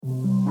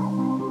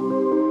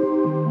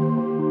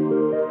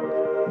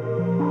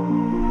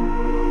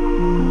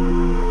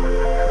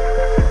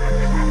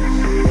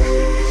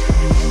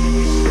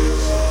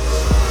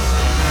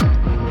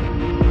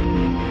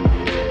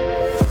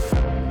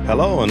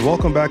Hello, and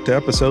welcome back to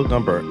episode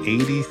number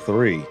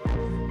 83.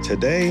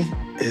 Today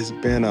has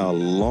been a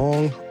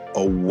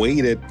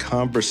long-awaited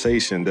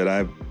conversation that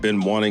I've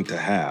been wanting to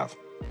have.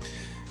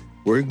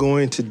 We're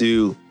going to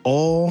do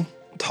all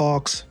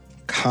talks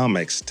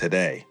comics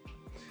today.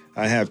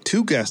 I have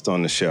two guests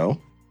on the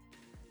show,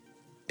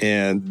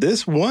 and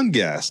this one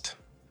guest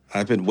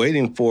I've been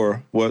waiting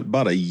for,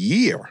 about a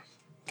year.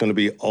 Going to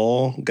be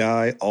all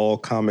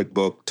comic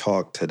book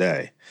talk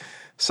today.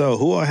 So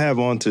who I have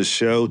on to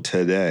show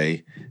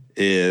today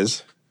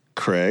is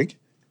Craig.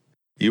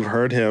 You've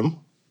heard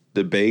him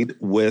debate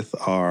with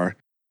our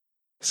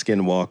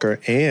Skinwalker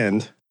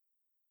and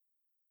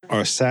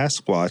our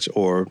Sasquatch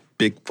or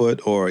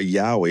Bigfoot or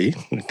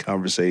Yowie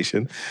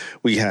conversation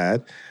we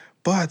had.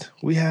 But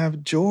we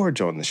have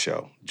George on the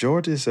show.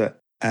 George is an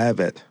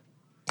avid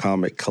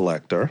comic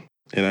collector,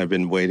 and I've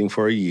been waiting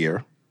for a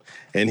year.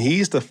 And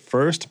he's the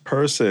first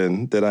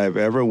person that I've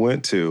ever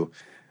went to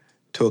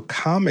a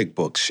comic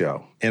book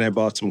show, and I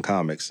bought some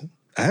comics.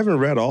 I haven't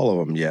read all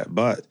of them yet,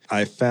 but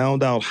I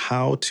found out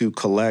how to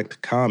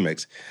collect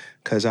comics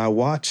because I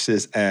watched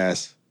his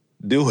ass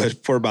do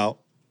it for about,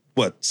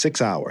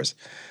 6 hours.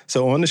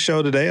 So on the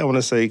show today, I want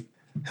to say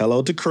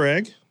hello to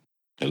Craig.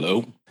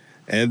 Hello.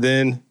 And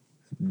then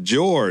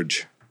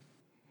George.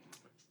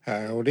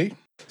 Howdy.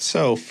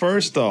 So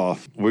first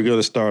off, we're going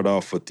to start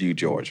off with you,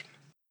 George.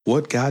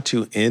 What got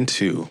you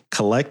into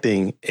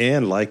collecting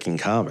and liking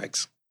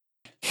comics?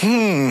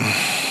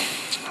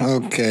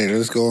 Okay,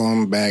 let's go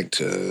on back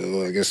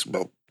to, I guess,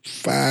 about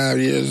 5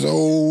 years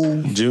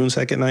old. June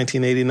 2nd,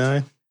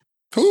 1989?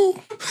 Who?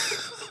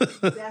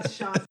 That's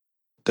Sean.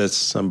 That's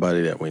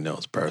somebody that we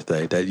know's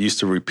birthday that used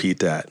to repeat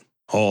that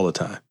all the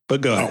time. But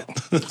go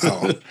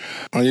ahead.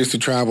 I used to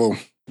travel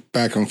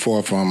back and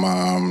forth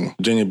from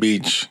Virginia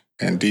Beach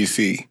and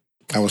D.C.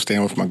 I was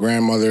staying with my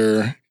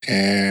grandmother,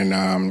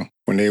 and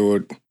when they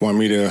would want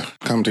me to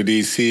come to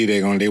D.C.,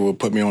 they would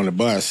put me on the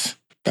bus.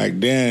 Back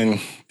then,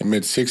 in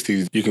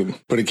mid-'60s, you could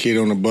put a kid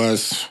on the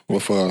bus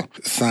with a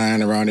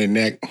sign around their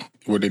neck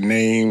with their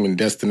name and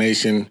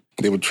destination.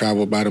 They would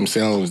travel by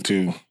themselves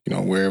to,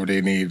 wherever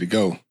they needed to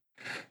go.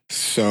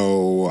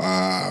 So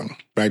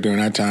back during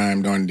that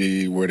time,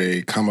 where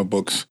the comic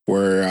books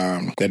were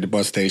at the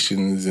bus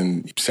stations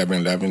and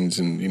 7-Elevens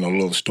and,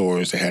 little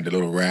stores that had the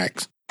little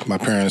racks, my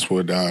parents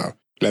would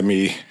let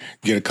me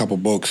get a couple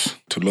books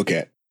to look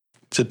at.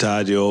 To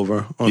tide you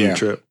over on the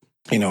trip.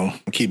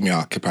 Keep me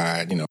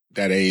occupied,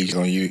 that age,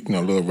 a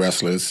little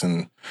restless,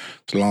 and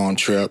it's a long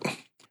trip.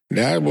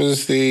 That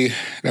was the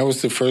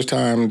first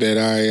time that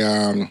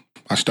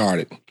I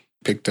started.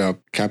 Picked up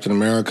Captain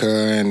America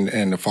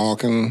and the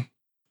Falcon,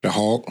 the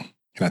Hulk,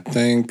 and I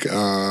think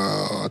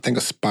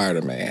a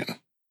Spider-Man.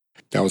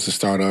 That was the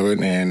start of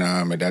it, and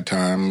at that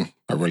time,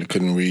 I really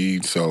couldn't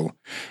read, so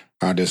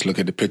I just look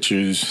at the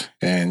pictures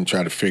and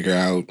try to figure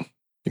out,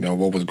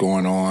 what was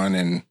going on,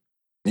 and,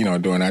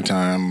 during that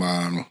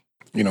time,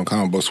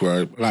 comic books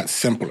were a lot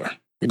simpler.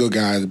 Good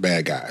guys,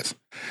 bad guys.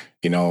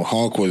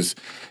 Hulk was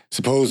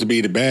supposed to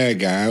be the bad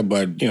guy,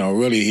 but,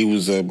 really he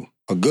was a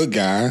good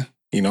guy,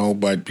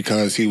 but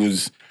because he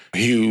was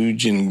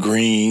huge and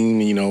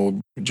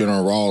green,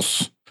 General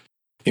Ross,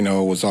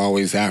 was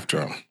always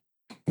after him,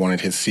 wanted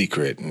his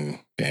secret and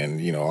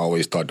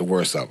always thought the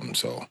worst of him.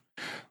 So,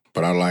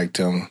 but I liked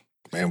him.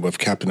 And with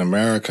Captain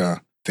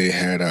America, they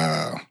had,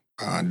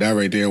 that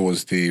right there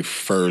was the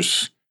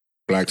first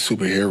Black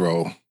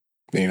superhero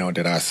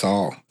that I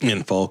saw.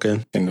 In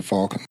Falcon? In the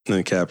Falcon.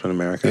 In Captain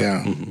America?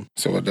 Yeah. Mm-hmm.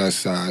 So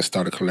that's I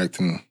started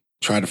collecting,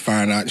 tried to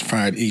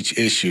find each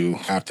issue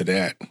after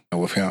that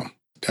with him.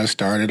 That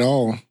started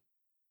all.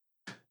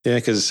 Yeah,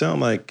 because it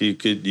sounded like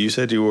you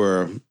said you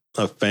were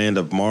a fan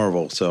of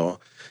Marvel, so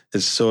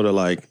it's sort of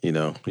like,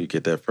 you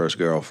get that first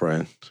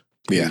girlfriend.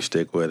 Yeah. You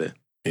stick with it.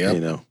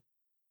 Yeah.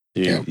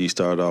 You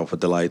started off with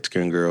the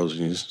light-skinned girls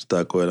and you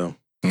stuck with them.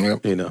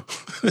 Yep.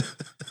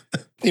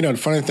 The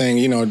funny thing,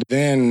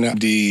 then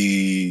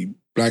the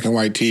black and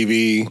white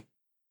TV,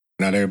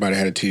 not everybody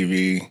had a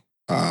TV.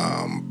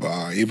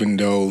 Even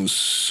though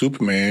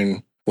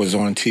Superman was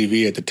on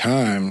TV at the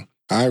time,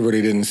 I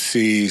really didn't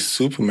see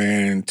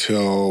Superman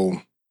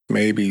until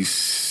maybe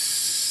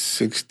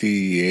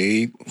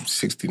 68,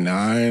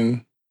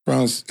 69,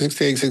 around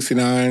 68,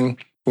 69,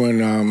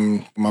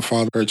 when my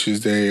father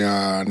purchased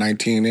a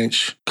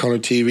 19-inch color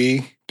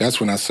TV. That's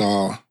when I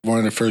saw one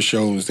of the first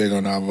shows they're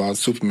going to have about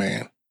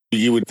Superman.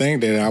 You would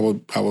think that I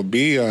would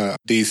be a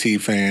DC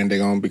fan,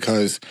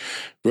 because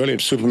really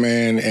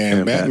Superman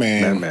and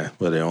Batman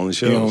were the only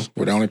shows.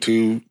 Were the only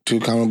two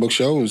comic book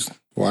shows.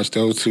 Watched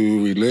those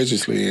two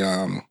religiously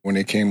when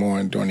they came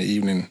on during the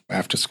evening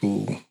after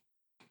school.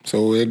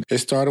 So it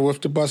started with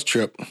the bus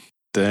trip.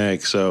 Dang,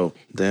 so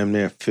damn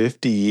near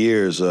 50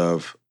 years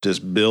of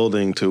just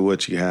building to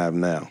what you have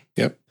now.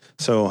 Yep.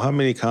 So how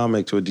many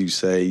comics would you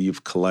say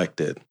you've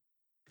collected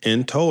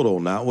in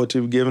total, not what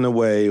you've given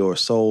away or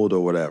sold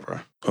or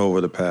whatever, over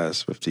the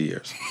past 50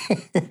 years?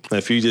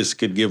 If you just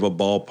could give a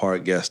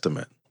ballpark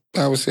guesstimate.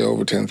 I would say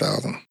over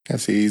 10,000.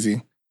 That's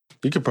easy.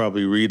 You could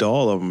probably read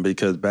all of them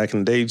because back in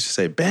the day, you just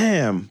say,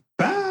 bam,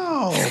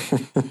 bow.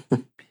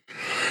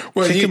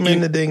 Well, Kick him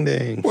in the ding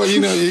ding. Well, you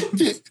know,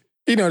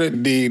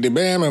 the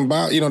Bam and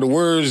Bob, you know, the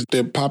words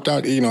that popped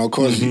out, you know, of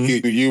course,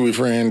 you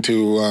referring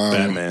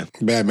to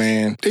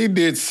Batman. They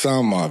did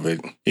some of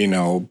it, you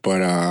know,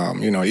 but,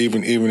 you know,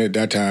 even at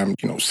that time,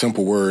 you know,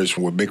 simple words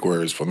were big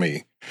words for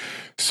me.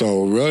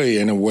 So really,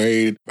 in a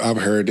way, I've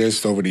heard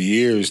this over the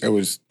years. There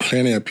was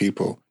plenty of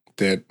people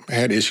that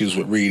had issues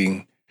with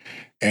reading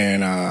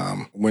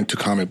and went to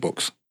comic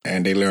books,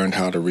 and they learned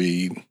how to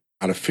read,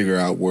 how to figure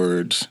out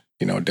words,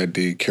 you know, that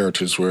the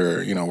characters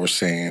were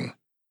saying.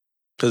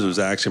 Because there was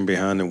action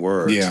behind the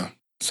words. Yeah.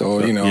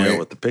 So, you know. Yeah,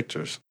 with the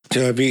pictures.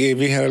 So if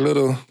you had a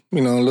little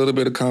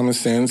bit of common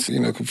sense, you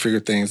know, could figure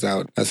things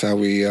out. That's how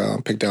we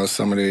picked out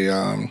some of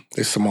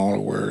the smaller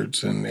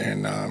words and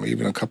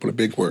even a couple of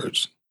big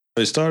words.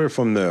 It started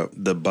from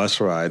the bus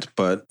rides,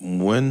 but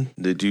when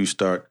did you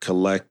start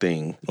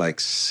collecting like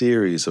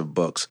series of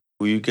books?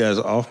 Well, you guys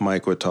off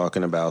mic were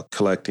talking about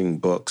collecting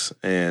books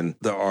and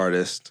the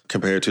artists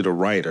compared to the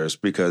writers,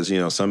 because, you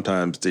know,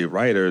 sometimes the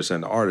writers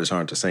and the artists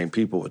aren't the same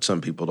people, which some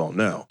people don't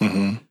know.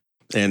 Mm-hmm.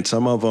 And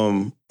some of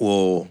them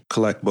will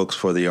collect books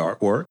for the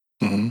artwork.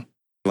 Mm-hmm.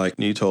 Like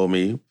you told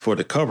me, for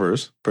the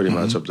covers, pretty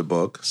much of the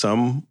book.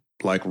 Some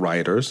like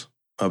writers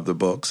of the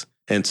books,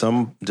 and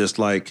some just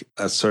like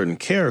a certain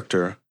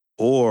character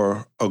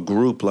or a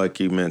group, like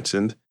you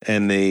mentioned,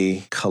 and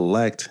they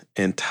collect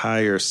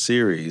entire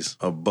series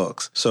of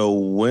books.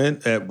 So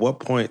at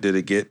what point did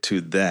it get to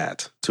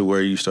that, to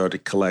where you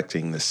started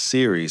collecting the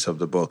series of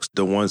the books,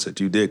 the ones that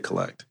you did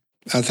collect?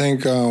 I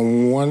think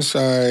once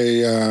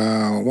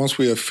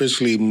we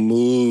officially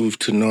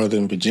moved to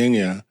Northern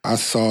Virginia, I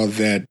saw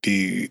that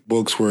the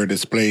books were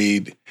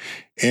displayed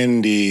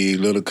in the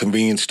little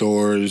convenience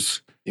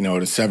stores, you know,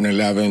 the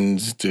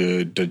 7-Elevens,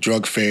 the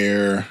drug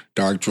fair,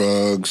 dark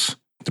drugs,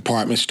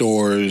 department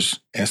stores,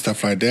 and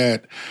stuff like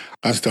that.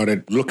 I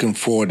started looking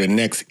for the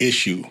next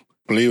issue.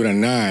 Believe it or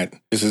not,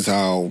 this is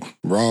how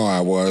raw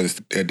I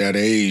was at that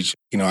age.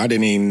 You know, I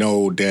didn't even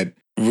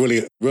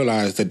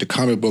realize that the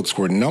comic books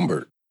were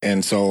numbered.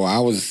 And so I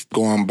was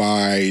going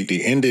by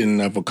the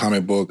ending of a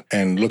comic book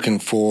and looking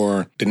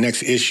for the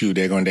next issue.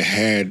 They're going to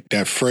have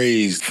that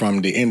phrase from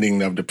the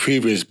ending of the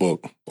previous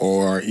book.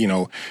 Or, you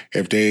know,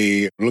 if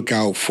they look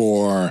out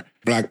for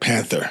Black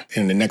Panther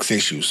in the next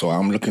issue. So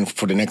I'm looking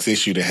for the next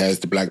issue that has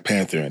the Black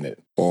Panther in it,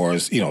 or,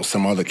 you know,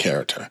 some other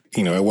character.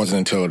 You know, it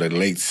wasn't until the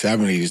late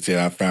 70s that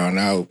I found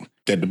out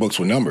that the books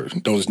were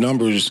numbered. Those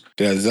numbers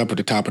that's up at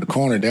the top of the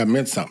corner, that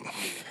meant something.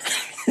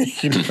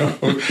 You know,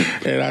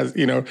 and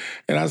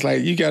I was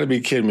like, you got to be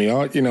kidding me!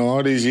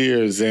 All these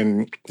years,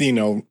 and you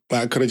know,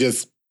 I could have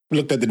just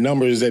looked at the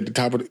numbers at the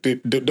top of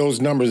those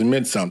numbers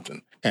meant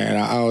something, and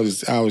I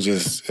was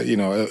just, it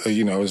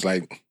was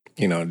like,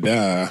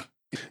 duh.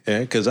 Yeah,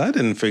 because I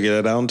didn't figure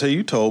that out until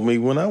you told me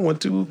when I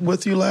went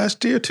with you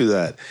last year to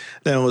that.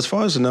 Now, as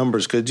far as the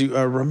numbers,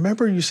 I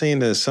remember you saying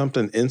there's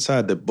something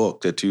inside the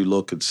book that you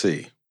look and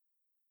see?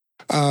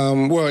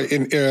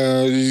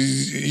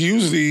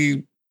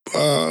 Usually.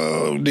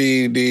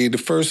 The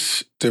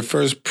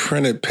first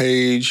printed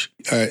page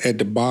at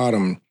the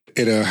bottom,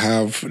 it'll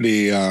have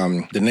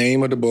the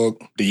name of the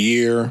book, the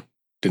year,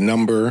 the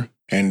number,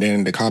 and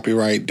then the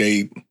copyright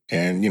date,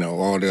 and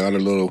all the other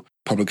little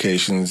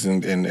publications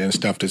and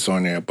stuff that's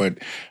on there. But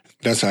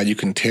that's how you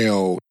can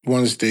tell.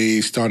 Once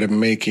they started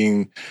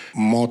making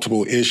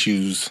multiple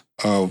issues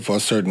of a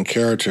certain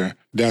character,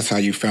 that's how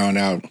you found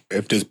out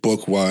if this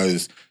book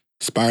was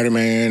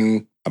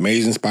Spider-Man,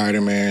 Amazing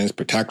Spider-Man,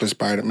 Spectacular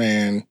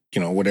Spider-Man,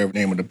 whatever the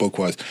name of the book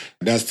was.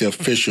 That's the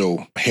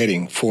official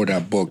heading for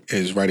that book,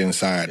 is right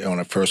inside on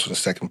the first or the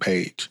second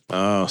page.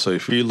 Oh, so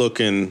if you're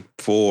looking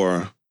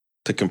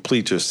to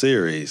complete your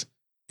series,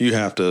 you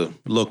have to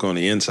look on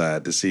the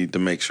inside to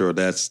make sure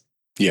that's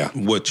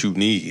what you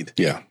need.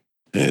 Yeah.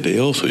 Yeah, they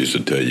also used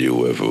to tell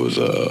you if it was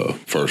a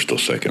first or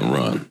second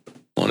run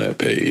on that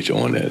page,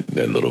 on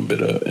that little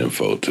bit of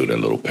info to that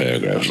little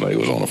paragraph. Like it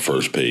was on the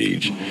first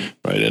page,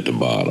 right at the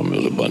bottom. It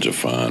was a bunch of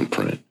fine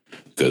print.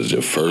 Because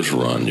your first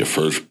print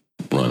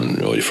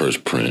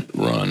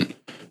run,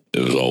 it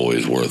was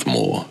always worth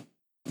more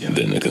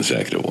than the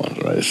consecutive ones,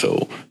 right?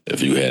 So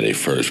if you had a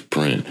first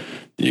print,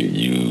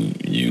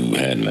 you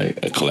had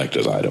like a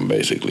collector's item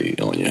basically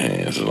on your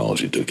hands as long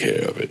as you took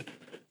care of it.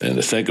 And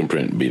the second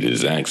print would be the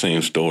exact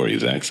same story,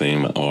 exact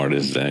same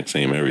artist, exact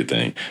same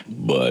everything,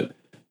 but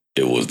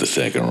it was the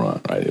second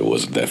run, right? It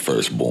wasn't that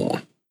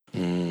firstborn.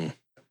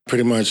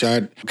 Pretty much,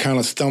 I kind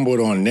of stumbled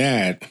on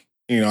that.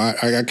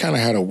 I kind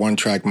of had a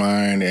one-track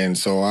mind, and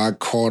so I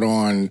caught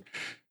on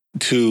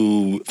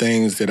to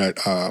things that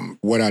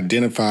what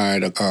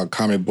identified a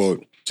comic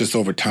book just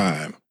over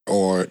time,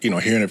 or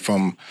hearing it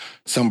from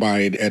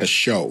somebody at a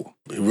show.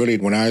 Really,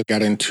 when I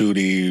got into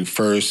the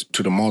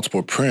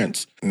multiple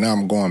prints, now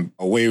I'm going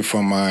away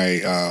from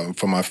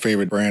my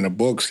favorite brand of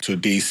books to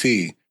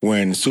DC.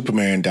 When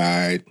Superman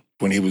died,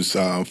 when he was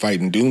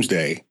fighting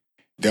Doomsday,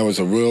 that was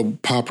a real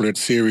popular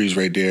series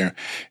right there,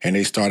 and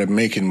they started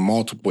making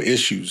multiple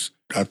issues.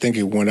 I think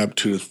it went up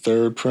to the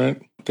third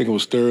print. I think it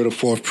was third or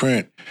fourth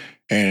print.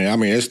 And I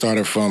mean, it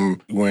started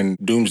from when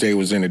Doomsday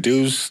was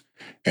introduced,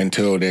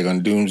 until they're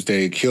going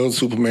Doomsday killed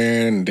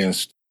Superman, and then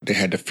they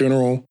had the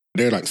funeral.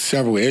 There are like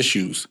several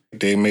issues.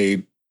 They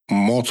made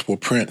multiple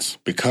prints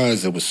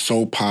because it was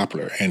so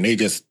popular, and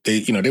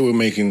they were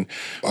making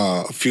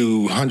a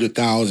few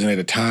 100,000 at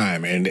a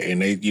time, and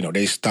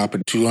they stop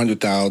at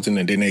 200,000,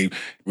 and then they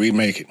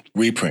remake it,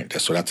 reprint.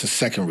 So that's the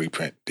second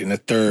reprint, then the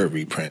third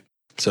reprint.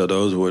 So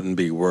those wouldn't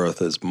be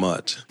worth as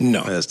much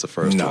as the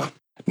first one.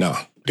 No,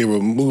 they were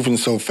moving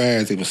so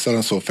fast, they were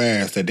selling so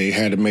fast that they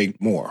had to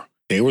make more.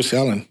 They were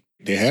selling.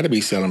 They had to be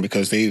selling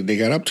because they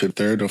got up to the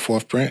third or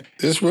fourth print.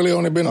 There's really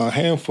only been a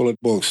handful of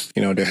books,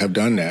 that have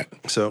done that.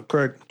 So,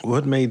 Craig,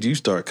 what made you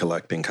start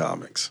collecting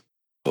comics?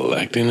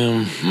 Collecting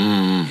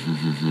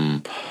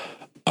them?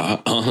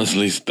 I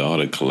honestly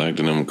started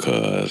collecting them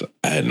because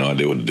I had no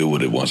idea what to do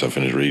with it once I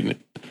finished reading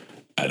it.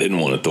 I didn't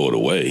want to throw it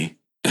away,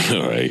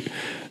 right?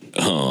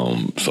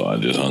 So I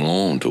just hung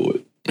on to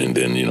it. And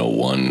then,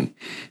 one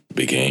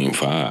became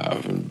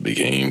 5,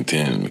 became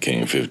 10,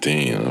 became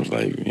 15. And I was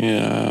like,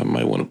 yeah, I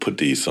might want to put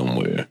these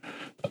somewhere.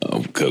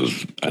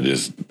 Because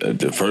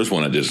the first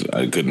one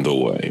I couldn't throw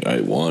away.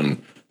 Right?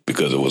 One,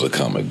 because it was a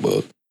comic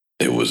book.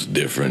 It was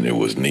different. It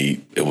was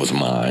neat. It was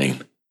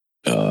mine.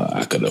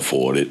 I could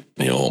afford it.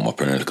 My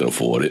parents could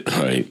afford it,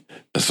 right?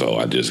 So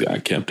I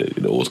kept it.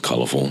 It was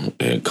colorful.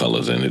 It had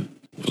colors in it.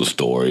 It was a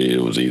story.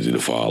 It was easy to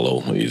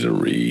follow, easy to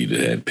read.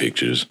 It had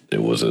pictures.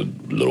 It was a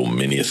little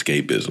mini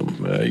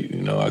escapism, right?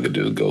 I could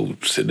just go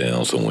sit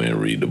down somewhere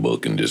and read the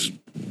book and just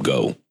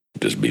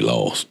be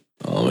lost,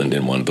 and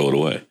then want to throw it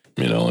away,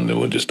 and then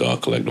would just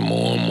start collecting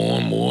more and more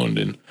and more. And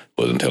then it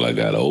wasn't until I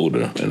got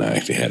older and I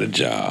actually had a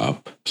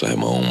job, so I had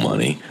my own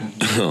money,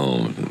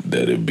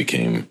 that it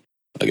became,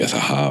 I guess, a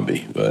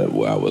hobby, but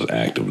where I was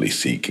actively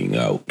seeking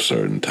out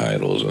certain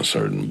titles and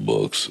certain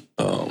books,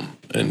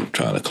 and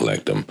trying to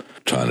collect them,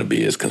 trying to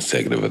be as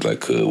consecutive as I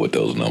could with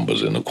those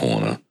numbers in the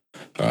corner,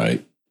 all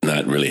right?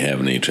 Not really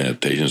having any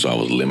transportation, so I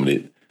was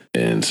limited.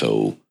 And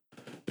so,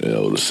 the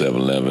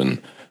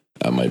 7-Eleven,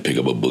 I might pick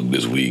up a book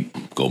this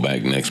week, go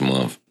back next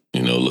month,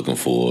 looking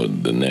for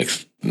the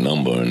next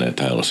number in that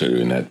title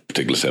series, and that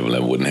particular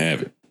 7-Eleven wouldn't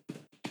have it.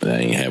 And I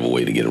didn't have a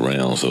way to get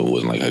around, so it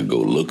wasn't like I could go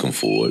looking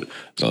for it.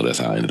 So that's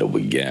how I ended up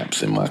with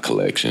gaps in my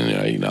collection.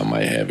 Right? I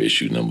might have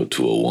issue number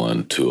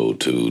 201,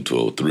 202,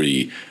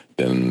 203.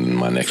 Then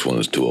my next one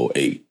is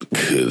 208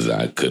 because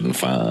I couldn't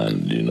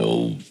find,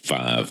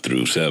 5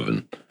 through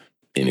 7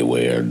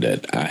 anywhere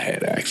that I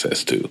had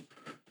access to.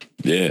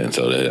 Yeah, and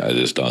so I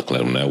just started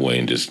collecting that way,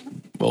 and just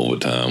over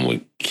time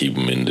would keep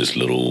them in this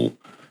little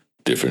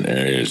different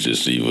areas,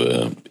 just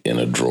either in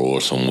a drawer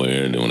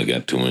somewhere. And then when it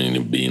got too many to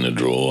be in a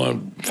drawer,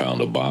 I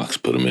found a box,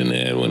 put them in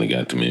there. When it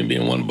got too many to be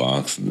in one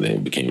box, they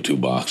became 2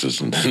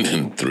 boxes and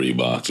then 3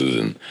 boxes,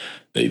 and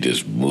they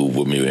just moved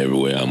with me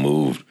everywhere I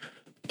moved,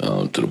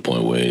 to the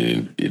point where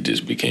it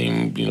just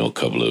became, a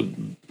couple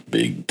of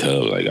big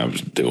tubs. Like I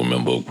still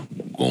remember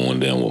going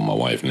down with my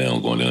wife now,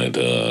 going down at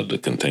the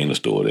Container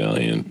Store down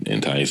here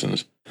in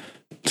Tyson's,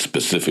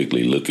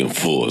 specifically looking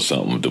for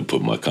something to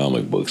put my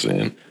comic books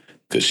in.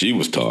 Because she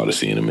was tired of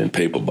seeing them in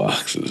paper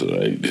boxes,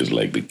 right? Just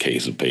like the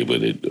case of paper,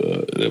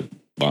 the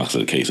box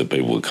of the case of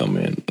paper would come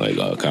in, like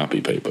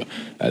copy paper.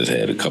 I just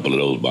had a couple of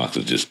those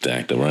boxes just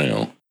stacked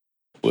around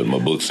with my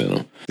books in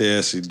them.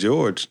 Yeah, see,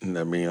 George,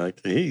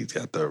 he's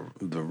got the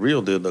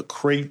real deal, the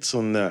crates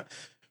on the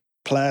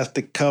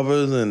plastic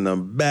covers and the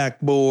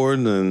backboard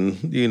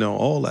and,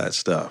 all that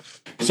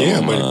stuff. Some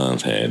of mine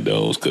had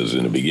those because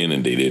in the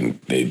beginning,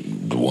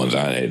 the ones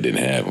I had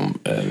didn't have them.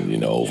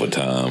 And, over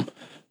time,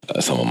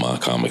 some of my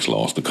comics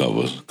lost the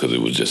covers because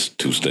it was just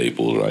 2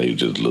 staples, right?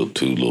 Just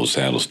 2 little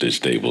saddle stitch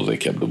staples that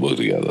kept the book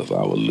together. So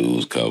I would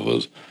lose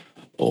covers,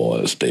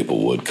 or a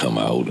staple would come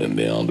out, and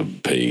then on the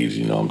page,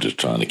 I'm just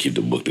trying to keep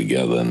the book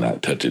together and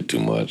not touch it too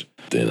much.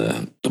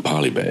 Then the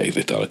poly bags,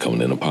 they started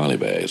coming in the poly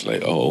bags.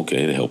 Like, oh,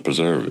 okay, they help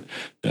preserve it,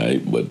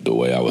 right? But the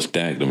way I was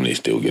stacked them, they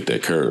still get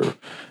that curve.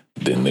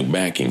 Then the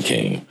backing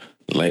came.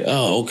 Like,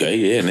 oh, okay,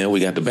 yeah, now we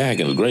got the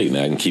backing. It's great.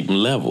 Now I can keep them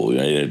level.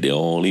 Right? They're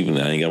all even.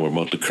 I ain't got to worry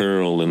about the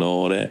curl and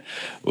all that.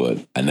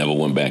 But I never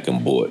went back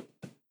and bought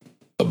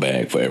a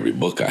bag for every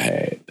book I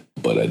had.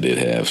 But I did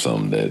have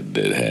some that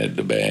had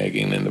the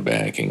bagging and the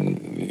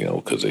backing,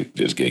 because it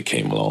just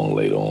came along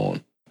later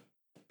on.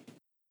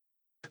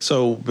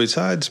 So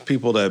besides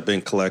people that have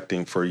been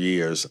collecting for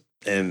years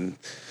and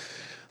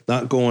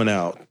not going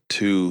out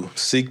to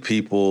seek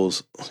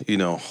people's,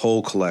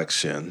 whole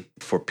collection,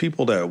 for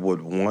people that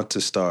would want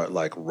to start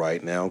like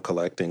right now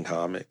collecting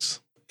comics,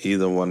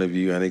 either one of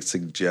you, any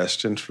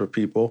suggestions for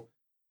people?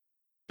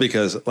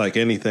 Because like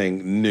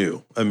anything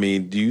new,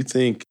 do you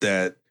think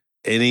that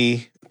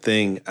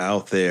anything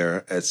out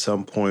there at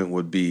some point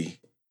would be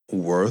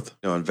worth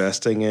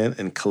investing in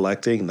and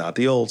collecting, not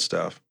the old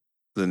stuff,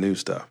 the new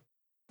stuff?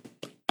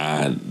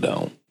 I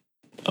don't.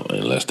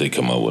 Unless they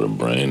come up with a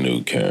brand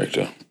new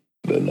character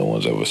that no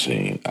one's ever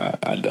seen,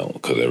 I don't.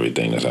 Because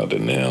everything that's out there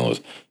now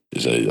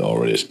is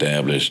already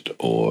established,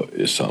 or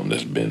is something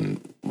that's been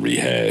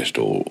rehashed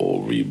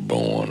or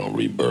reborn or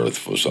rebirthed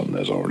for something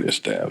that's already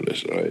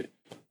established, right?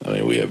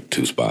 We have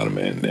 2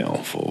 Spider-Man now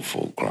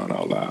for crying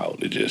out loud.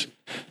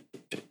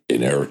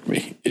 it irked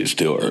me. It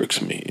still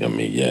irks me. I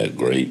mean, yeah,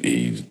 great.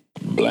 He's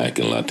Black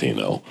and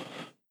Latino,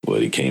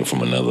 but he came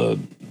from another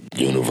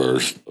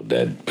universe.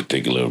 That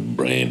particular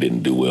brand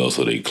didn't do well,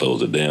 so they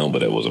closed it down, but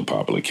that was a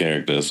popular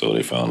character, so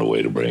they found a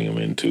way to bring him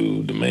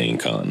into the main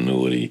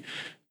continuity.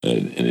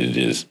 And it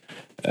just,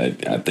 I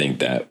think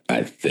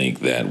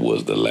that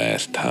was the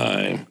last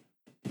time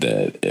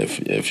that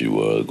if you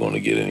were going to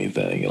get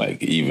anything,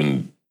 like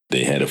even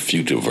they had a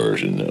future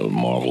version of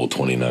Marvel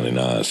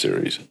 2099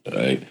 series,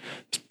 right?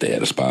 They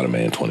had a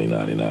Spider-Man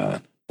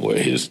 2099 where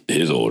his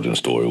origin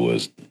story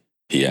was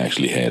he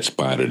actually had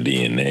spider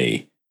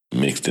DNA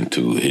mixed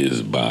into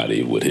his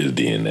body with his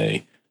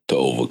DNA to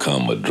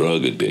overcome a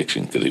drug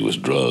addiction because he was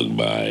drugged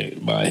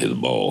by his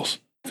boss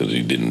because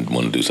he didn't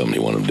want to do something he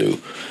wanted to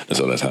do. And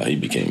so that's how he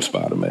became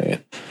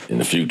Spider-Man in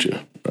the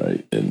future,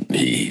 right? And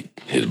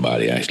his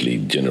body actually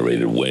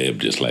generated web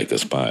just like a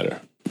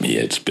spider. He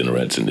had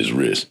spinnerets in his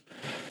wrist.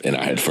 And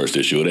I had the first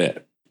issue of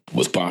that.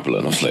 Was popular.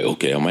 And I was like,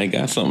 okay, I might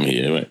got something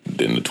here. Right?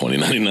 Then the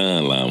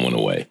 2099 line went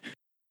away.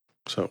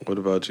 So what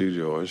about you,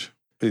 George?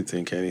 Do you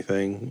think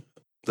anything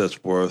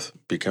that's worth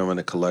becoming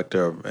a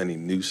collector of any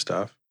new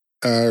stuff?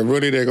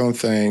 Really, they're going to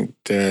think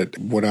that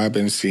what I've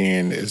been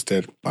seeing is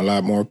that a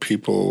lot more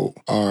people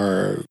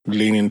are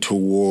leaning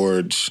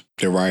towards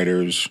the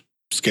writers,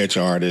 sketch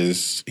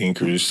artists,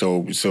 inkers,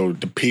 so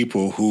the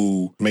people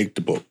who make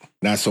the book,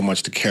 not so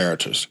much the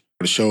characters.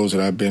 The shows that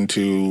I've been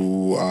to,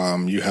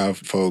 you have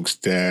folks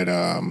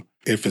that,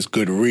 if it's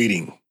good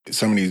reading,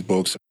 some of these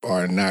books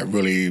are not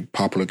really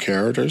popular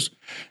characters.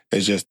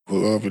 It's just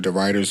whoever the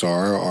writers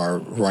are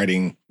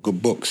writing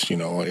good books. You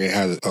know, it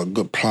has a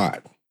good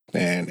plot,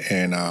 and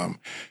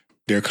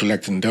they're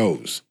collecting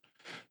those.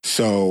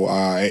 So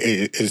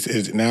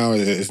it's now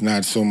it's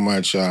not so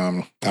much.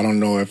 I don't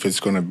know if it's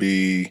going to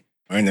be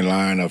in the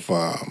line of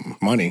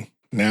money.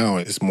 Now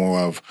it's more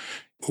of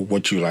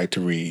what you like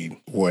to read,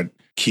 what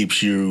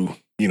keeps you,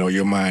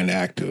 your mind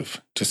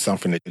active to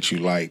something that you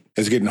like.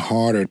 It's getting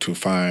harder to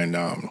find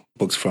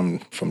books from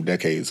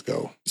decades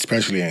ago,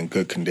 especially in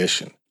good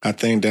condition. I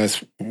think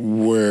that's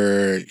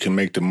where you can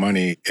make the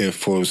money. If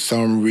for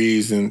some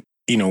reason,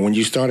 when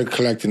you started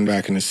collecting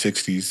back in the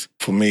 60s,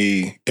 for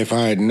me, if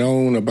I had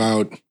known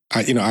about,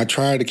 I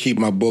tried to keep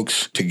my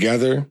books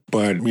together,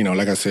 but,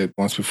 like I said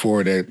once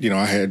before that,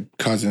 I had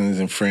cousins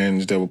and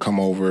friends that would come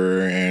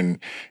over and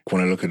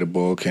want to look at the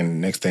book,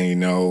 and next thing you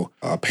know,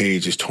 a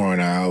page is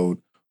torn out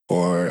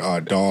or a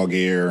dog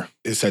ear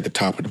is at the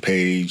top of the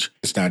page.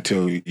 It's not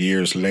till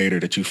years later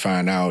that you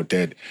find out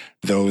that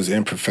those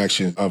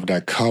imperfections of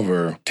that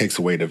cover takes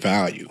away the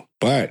value.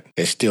 But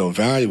it's still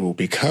valuable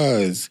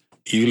because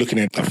you're looking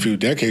at a few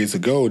decades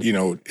ago,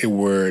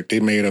 they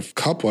made a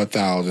couple of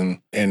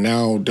thousand, and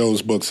now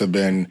those books have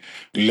been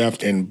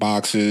left in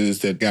boxes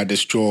that got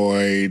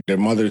destroyed. Their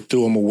mother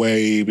threw them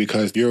away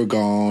because you're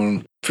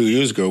gone. A few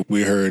years ago,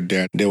 we heard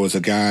that there was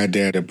a guy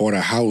that bought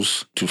a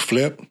house to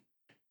flip,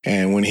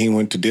 and when he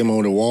went to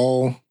demo the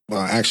wall,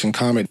 Action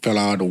Comic fell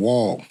out of the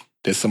wall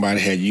that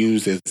somebody had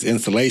used as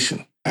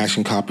insulation.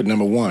 Action Comic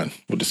 #1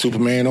 with the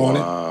Superman on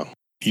it.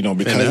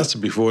 Because and that's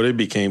before they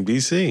became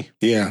DC.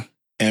 Yeah.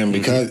 And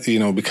because,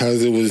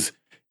 because it was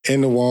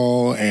in the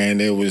wall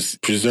and it was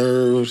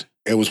preserved,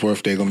 it was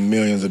worth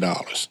millions of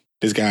dollars.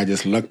 This guy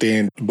just lucked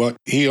in, but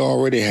he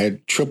already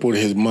had tripled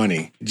his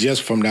money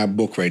just from that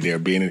book right there,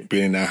 being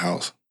in that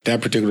house. That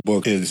particular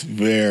book is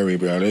very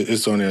rare.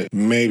 It's only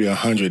maybe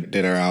 100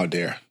 that are out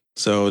there.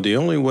 So the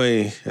only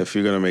way, if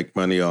you're going to make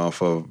money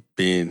off of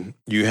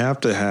you have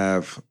to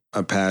have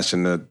a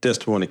passion to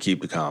just want to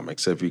keep the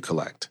comics if you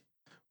collect.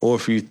 Or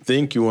if you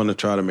think you want to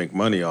try to make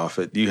money off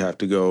it, you have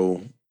to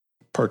go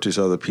purchase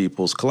other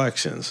people's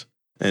collections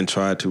and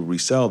try to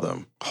resell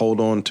them,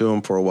 hold on to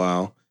them for a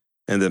while,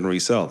 and then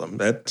resell them.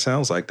 That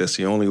sounds like that's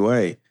the only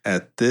way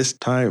at this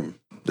time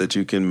that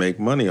you can make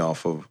money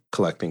off of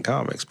collecting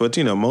comics. But,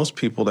 most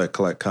people that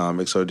collect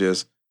comics are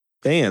just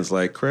fans,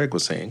 like Craig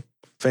was saying,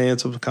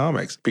 fans of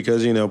comics.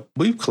 Because,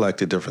 we've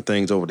collected different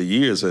things over the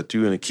years that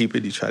you're going to keep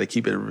it. You try to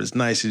keep it as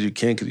nice as you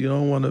can because you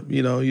don't want to,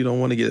 you don't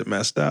want to get it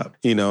messed up.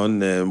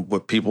 And then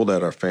with people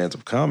that are fans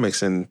of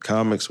comics, and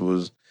comics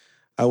was,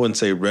 I wouldn't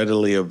say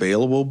readily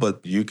available,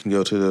 but you can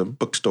go to the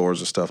bookstores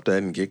and stuff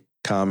that and get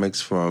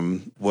comics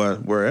from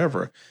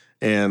wherever.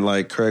 And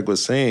like Craig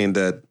was saying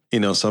that,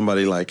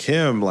 somebody like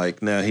him,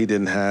 like now he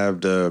didn't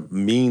have the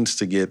means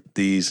to get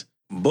these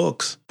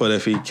books, but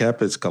if he kept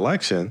his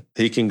collection,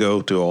 he can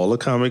go to all the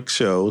comic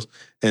shows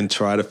and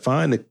try to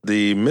find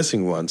the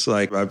missing ones,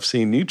 like I've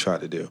seen you try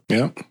to do.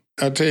 Yeah.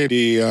 I'll tell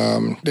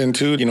you, then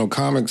too,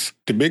 comics,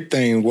 the big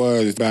thing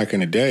was back in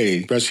the day,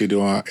 especially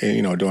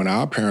during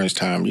our parents'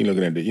 time, you're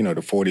looking at the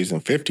 40s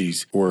and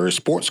 50s, were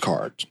sports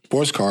cards.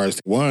 Sports cards,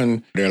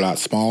 one, they're a lot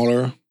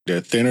smaller, they're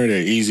thinner,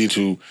 they're easy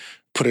to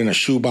put in a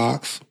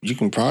shoebox. You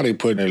can probably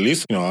put at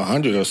least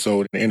 100 or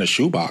so in a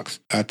shoebox.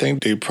 I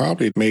think they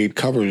probably made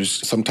covers,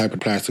 some type of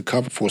plastic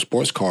cover for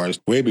sports cards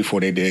way before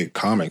they did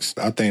comics.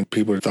 I think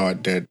people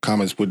thought that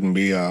comics wouldn't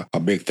be a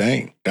big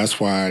thing. That's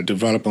why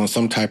developing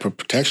some type of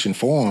protection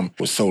for them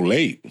was so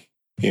late.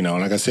 You know,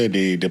 like I said,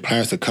 the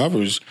plastic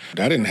covers,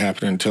 that didn't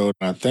happen until,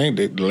 I think,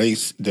 the late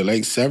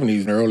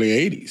 70s and early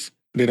 80s.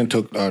 Then it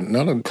took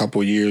another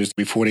couple of years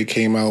before they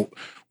came out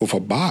with a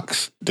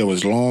box that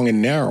was long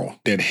and narrow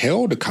that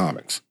held the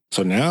comics.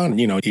 So now,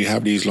 you know, you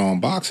have these long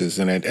boxes.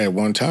 And at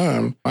one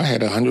time, I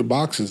had 100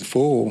 boxes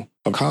full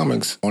of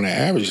comics on an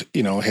average,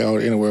 you know,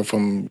 held anywhere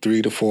from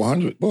 300 to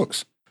 400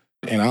 books.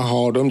 And I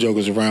hauled them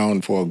jokers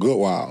around for a good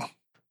while.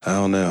 I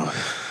don't know.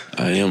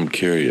 I am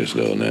curious,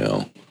 though,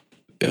 now.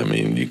 I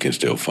mean, you can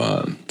still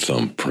find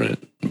some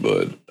print,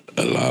 but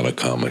a lot of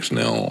comics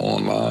now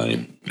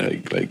online,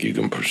 like you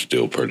can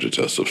still purchase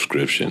a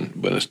subscription,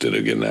 but instead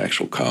of getting an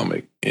actual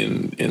comic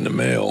in the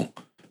mail,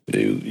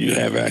 you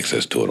have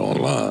access to it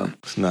online.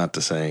 It's not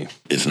the same.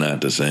 It's not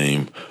the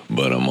same,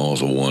 but I'm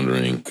also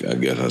wondering, I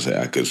guess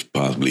I could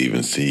possibly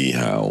even see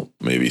how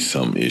maybe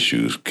some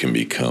issues can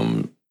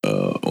become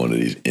one of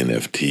these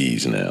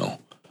NFTs now.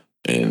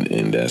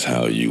 And that's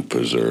how you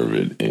preserve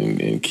it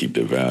and keep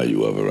the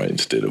value of it, right?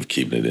 Instead of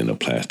keeping it in a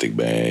plastic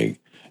bag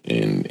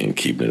and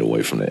keeping it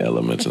away from the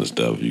elements and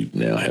stuff, you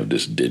now have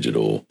this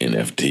digital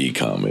NFT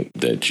comic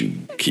that you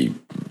keep,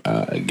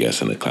 I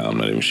guess, in the cloud. I'm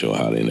not even sure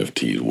how the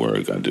NFTs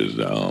work. I just,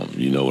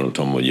 you know what I'm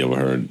talking about? You ever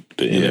heard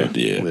the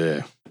NFT?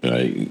 Yeah.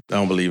 Right? I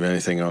don't believe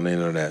anything on the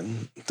internet.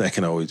 That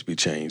can always be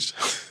changed.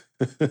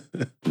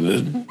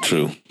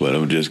 True, but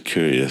I'm just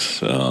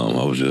curious.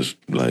 I was just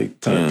like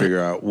trying to figure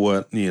out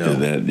what, you know,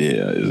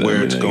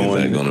 where it's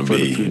going for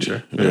the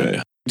future.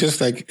 Yeah.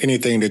 Just like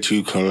anything that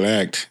you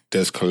collect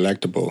that's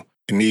collectible,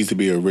 it needs to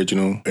be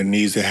original. It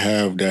needs to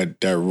have that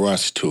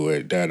rust to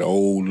it, that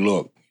old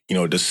look, you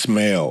know, the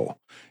smell.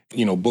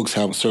 You know, books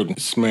have a certain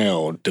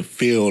smell, the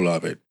feel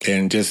of it,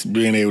 and just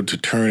being able to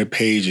turn the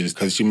pages.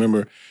 Because you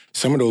remember,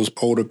 some of those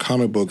older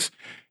comic books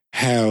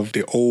have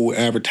the old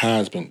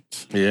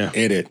advertisements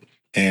in it.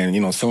 And,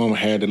 you know, some of them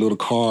had the little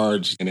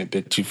cards in it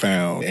that you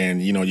found. And,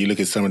 you know, you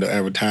look at some of the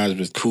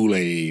advertisements,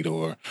 Kool-Aid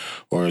or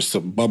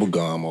some bubble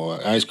gum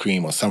or ice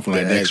cream or something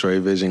like that. X-ray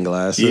vision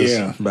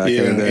glasses back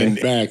in the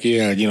day.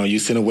 You know, you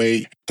send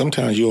away.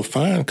 Sometimes you'll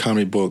find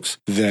comic books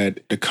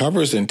that the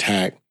cover's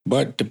intact,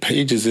 but the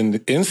pages in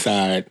the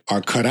inside are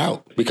cut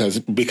out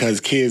because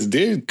kids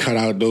did cut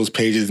out those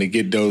pages to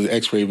get those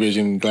X-ray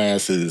vision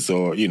glasses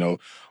or, you know,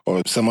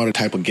 or some other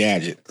type of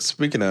gadget.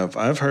 Speaking of,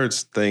 I've heard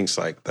things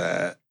like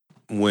that.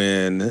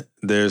 When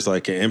there's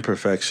like an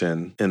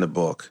imperfection in the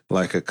book,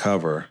 like a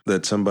cover,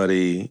 that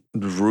somebody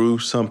drew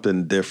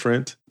something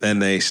different and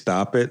they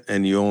stop it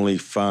and you only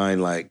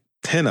find like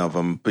 10 of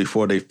them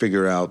before they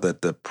figure out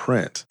that the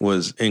print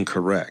was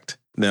incorrect.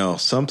 Now,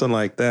 something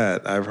like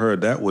that, I've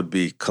heard that would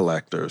be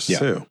collectors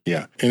too.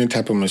 Yeah. Any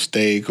type of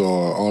mistake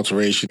or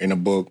alteration in a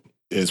book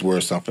is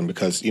worth something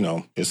because, you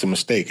know, it's a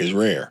mistake. It's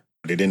rare.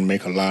 They didn't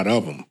make a lot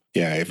of them.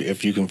 Yeah,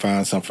 if you can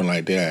find something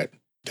like that,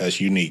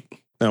 that's unique.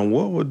 Now,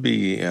 what would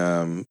be,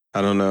 I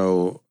don't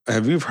know,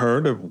 have you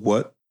heard of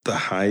what the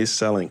highest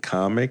selling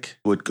comic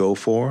would go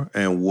for?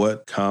 And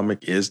what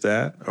comic is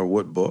that or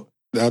what book?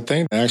 I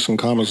think Action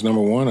Comics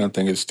 #1, I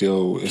think it's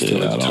still at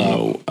the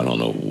top. I don't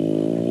know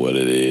what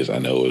it is. I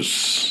know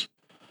it's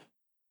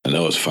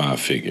 5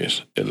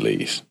 figures at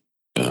least.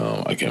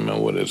 I can't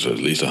remember what it is. At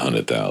least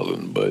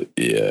 100,000. But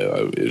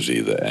yeah, it's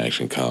either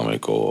Action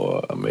Comic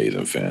or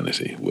Amazing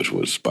Fantasy, which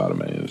was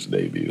Spider-Man's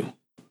debut.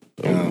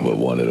 But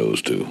one of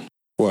those two.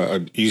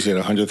 What, you said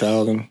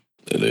 100,000?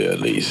 At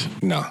least.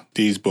 No,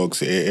 these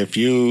books, if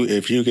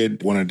you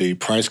get one of the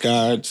price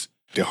guides,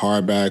 the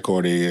hardback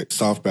or the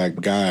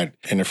softback guide,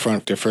 in the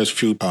front, the first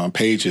few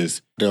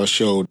pages, they'll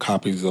show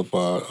copies of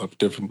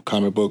different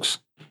comic books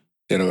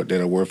that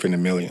are worth in the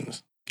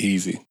millions.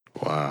 Easy.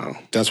 Wow.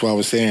 That's why I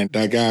was saying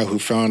that guy who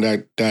found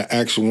that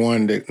Action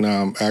 1,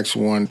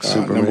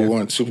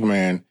 #1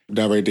 Superman,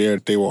 that right there,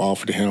 they were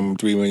offered him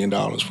 $3 million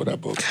for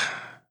that book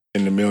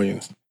in the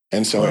millions.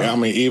 And so, I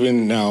mean,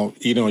 even now,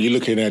 you know, you're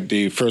looking at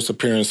the first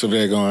appearance of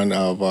Egon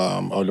of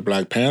the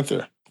Black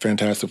Panther,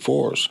 Fantastic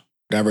Fours.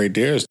 That right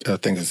there, I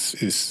think,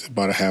 is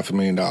about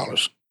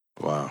 $500,000.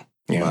 Wow.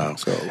 Yeah, wow.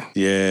 So,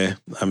 yeah,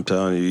 I'm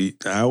telling you,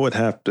 I would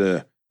have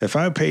to, if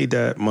I paid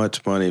that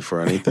much money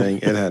for anything,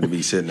 it had to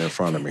be sitting in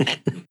front of me.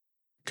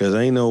 Because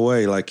ain't no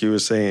way, like you were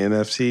saying,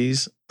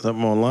 NFTs,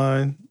 something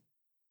online,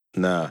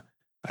 nah.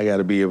 I got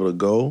to be able to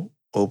go,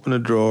 open a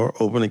drawer,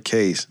 open a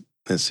case,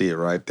 and see it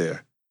right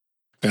there.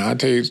 Now, I'll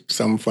tell you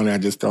something funny I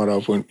just thought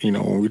of when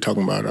we're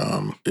talking about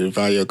the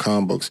value of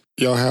comic books.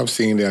 Y'all have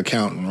seen The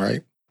Accountant,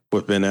 right?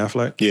 With Ben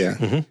Affleck? Yeah.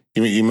 Mm-hmm.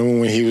 You remember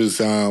when he was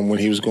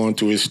going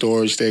through his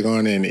storage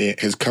Stegon and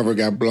his cover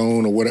got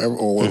blown or whatever,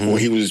 or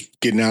he was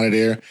getting out of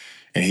there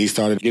and he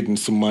started getting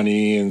some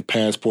money and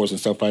passports and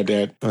stuff like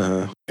that.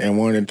 Uh-huh. And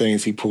one of the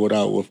things he pulled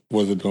out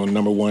was the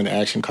 #1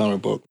 Action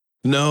comic book.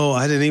 No,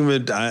 I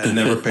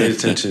never paid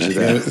attention to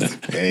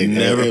that.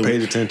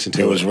 Paid attention to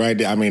it. It was right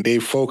there. I mean, they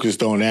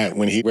focused on that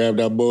when he grabbed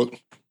that book.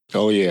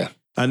 Oh, yeah.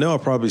 I know I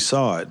probably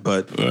saw it,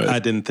 but I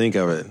didn't think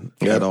of it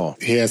at all.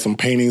 He had some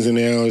paintings in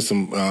there,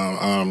 some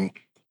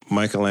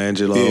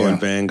Michelangelo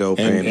and Van Gogh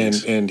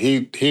paintings. And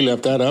he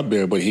left that up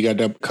there, but he got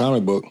that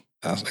comic book.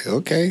 I was like,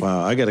 okay.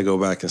 Wow, I got to go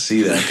back and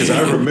see that because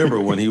I remember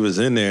when he was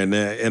in there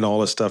and all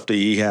the stuff that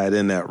he had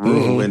in that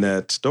room, in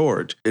that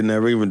storage. It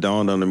never even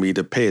dawned on me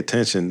to pay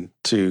attention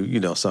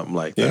to, something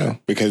like that. Yeah,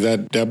 because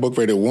that book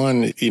rated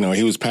 1,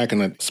 he was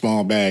packing a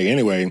small bag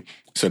anyway.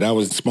 So that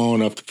was small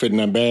enough to fit in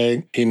that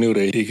bag. He knew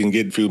that he can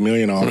get a few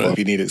million off if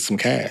he needed some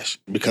cash.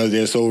 Because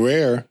they're so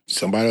rare,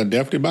 somebody will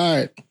definitely buy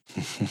it.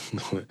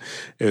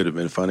 It would have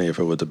been funny if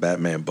it was the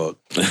Batman book,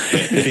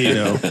 because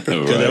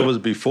that was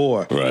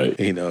before,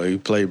 he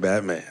played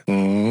Batman.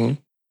 Mm-hmm.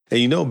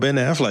 And Ben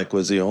Affleck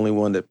was the only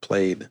one that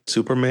played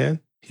Superman.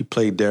 He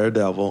played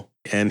Daredevil,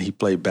 and he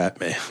played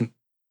Batman.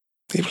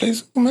 He played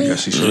Superman?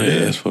 Yes, he sure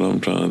did. That's what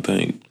I'm trying to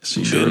think. Yes,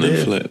 he sure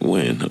did. Ben Affleck,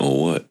 when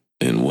or what?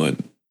 And what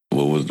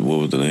was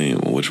the name?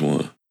 Which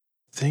one? I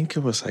think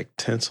it was like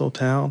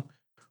Tinseltown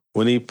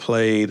when he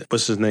played,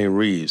 what's his name,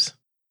 Reeves.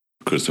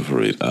 Christopher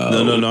Reeves.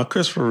 No, not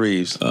Christopher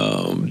Reeves.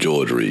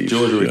 George Reeves.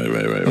 George Reeves.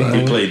 Right.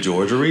 He played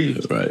George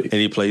Reeves. Right. And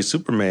he played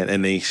Superman.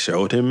 And they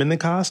showed him in the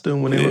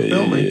costume when they were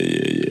filming.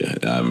 Yeah.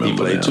 I remember he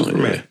played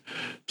Superman. Yeah.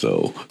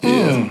 So,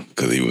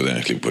 because he was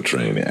actually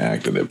portraying the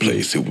actor that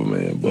played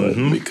Superman, but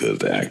because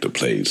the actor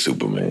played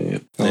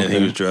Superman. And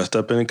he was dressed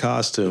up in a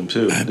costume,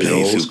 too. The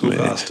old school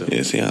costume.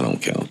 Yeah, see, I don't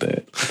count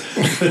that.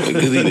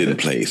 Because he didn't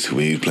play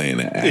Superman. He was playing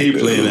the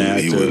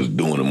actor. He was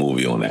doing a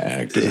movie on the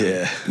actor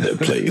that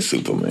played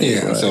Superman.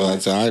 Yeah, right?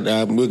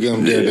 so we'll give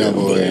him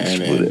Daredevil.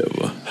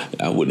 Whatever.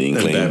 I wouldn't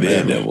even claim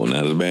Daredevil.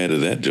 Not as bad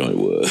as that joint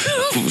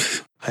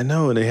was. I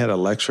know, and they had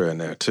Elektra in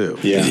there, too.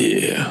 Yeah.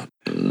 Yeah.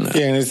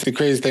 Yeah, and it's the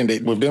crazy thing.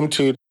 With them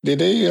two, did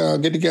they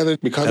get together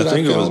because of that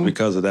film? I think it was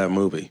because of that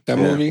movie.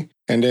 Movie?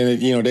 And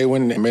then, they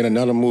went and made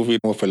another movie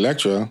with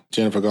Elektra,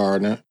 Jennifer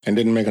Gardner, and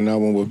didn't make another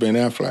one with Ben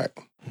Affleck.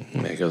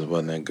 Because it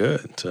wasn't that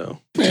good, so.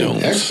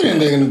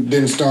 X-Men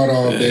didn't start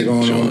off big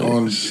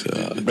on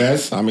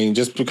best. I mean,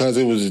 just because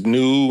it was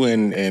new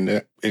and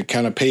it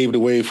kind of paved the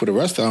way for the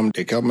rest of them,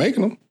 they kept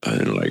making them. I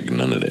didn't like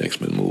none of the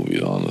X-Men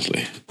movies,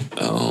 honestly.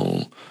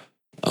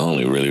 I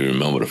only really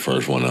remember the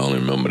first one. I only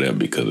remember that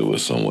because it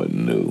was somewhat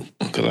new.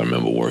 Because I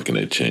remember working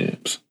at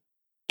Champs.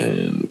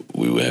 And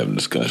we were having a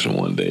discussion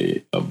one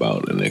day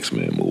about an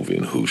X-Men movie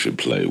and who should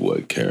play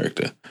what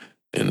character.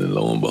 And then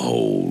lo and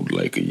behold,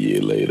 like a year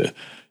later,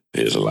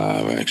 there's a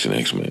live-action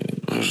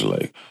X-Men. I was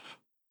like,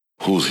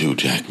 who's Hugh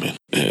Jackman?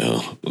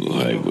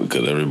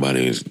 Because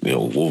everybody's,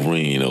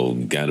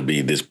 Wolverine, got to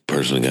be this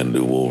person, got to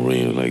do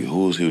Wolverine. Like,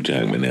 who's Hugh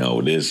Jackman? Now,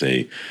 I did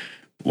say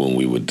when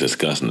we were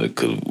discussing it,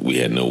 because we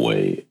had no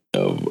way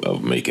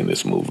of making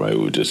this move, right?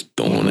 We were just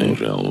throwing names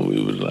around.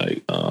 We was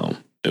like,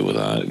 it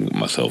was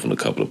myself and a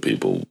couple of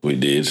people. We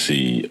did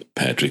see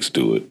Patrick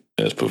Stewart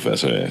as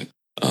Professor X.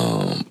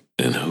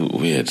 And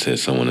we had said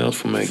someone else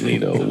from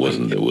Magneto. It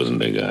wasn't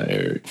that guy,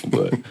 Eric.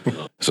 But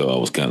so I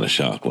was kind of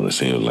shocked when it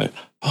seemed like,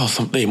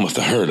 they must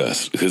have heard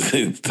us because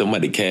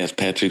somebody cast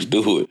Patrick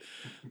Stewart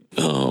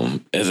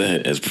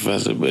as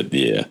Professor. But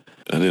yeah,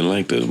 I didn't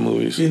like those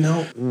movies.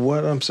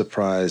 What I'm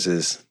surprised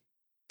is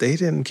they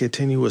didn't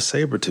continue with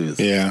Sabretooth.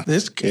 Yeah.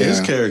 His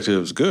character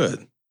was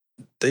good.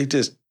 They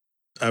just,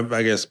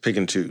 I guess, pick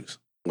and choose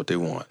what they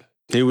want.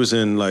 He was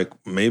in like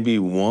maybe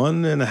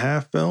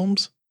 1.5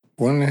 films.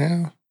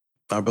 1.5?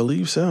 I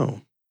believe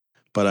so.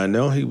 But I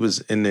know he was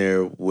in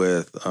there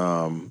with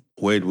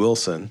Wade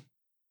Wilson.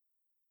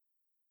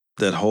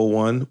 That whole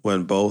one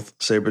when both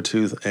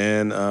Sabretooth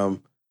and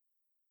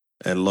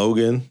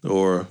Logan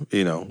or,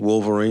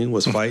 Wolverine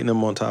was fighting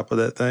him on top of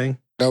that thing.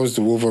 That was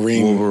the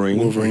Wolverine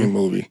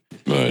movie.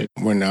 Right.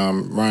 When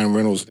Ryan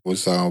Reynolds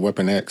was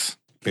Weapon X.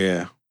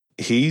 Yeah.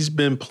 He's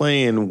been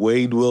playing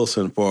Wade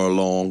Wilson for a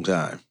long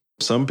time.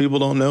 Some people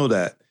don't know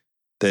that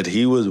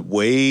he was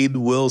Wade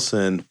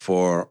Wilson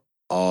for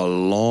a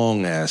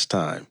long-ass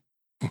time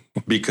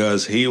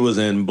because he was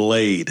in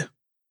Blade.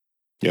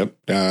 Yep,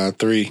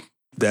 3.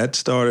 That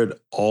started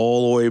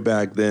all the way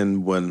back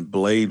then when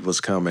Blade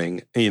was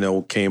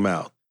came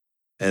out.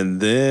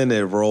 And then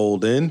it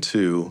rolled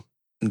into,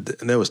 and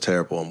that was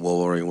terrible in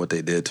Wolverine, what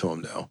they did to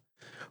him, though.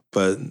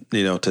 But, to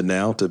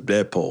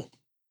Deadpool.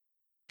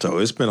 So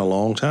it's been a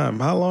long time.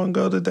 How long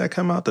ago did that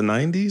come out? The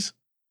 90s?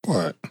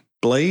 What?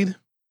 Blade?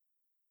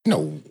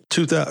 No.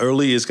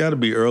 It's got to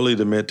be early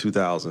to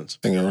mid-2000s.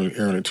 I think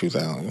early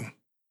 2000.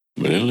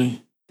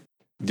 Really?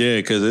 Yeah,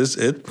 because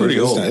it's pretty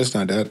old. It's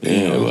not that.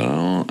 Yeah, but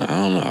I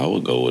don't know. I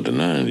would go with the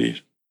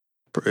 90s.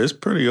 It's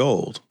pretty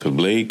old. Because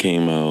Blade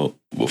came out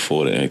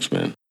before the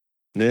X-Men.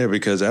 Yeah,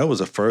 because that was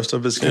the first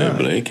of its kind. Yeah,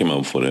 Blade came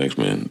out before the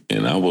X-Men.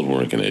 And I was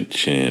working at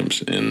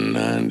Champs in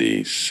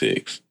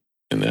 96.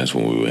 And that's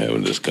when we were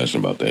having a discussion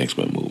about the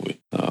X-Men movie.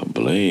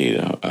 Blade,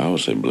 I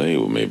would say Blade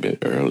was maybe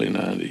early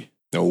 90s.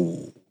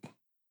 No.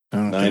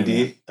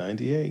 98?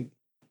 98.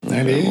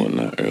 98? Well,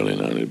 not early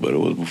 90s, but it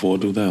was before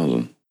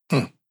 2000.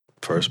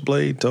 First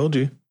Blade, told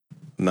you.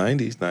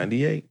 90s,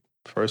 98.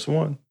 First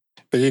one.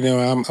 But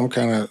I'm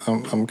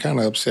kind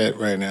of upset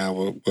right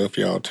now with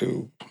y'all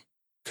too,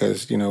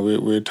 because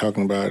we're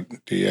talking about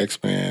the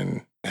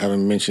X-Men.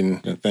 Haven't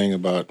mentioned the thing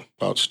about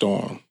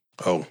Storm.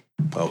 Oh,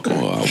 Okay.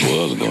 Well, I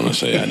was going to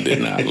say I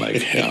did not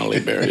like Halle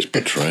Berry's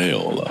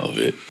portrayal of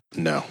it.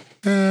 No.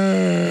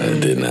 I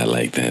did not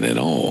like that at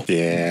all.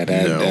 Yeah,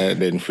 that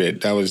didn't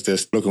fit. That was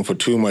just looking for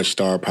too much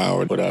star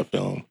power for that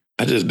film.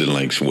 I just didn't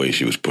like the way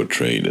she was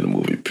portrayed in the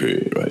movie,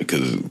 period, right?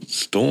 Because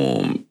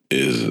Storm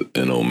is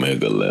an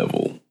Omega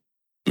level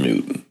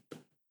mutant.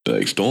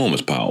 Like, Storm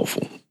is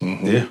powerful.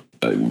 Mm-hmm. Yeah.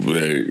 Like,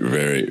 very,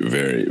 very,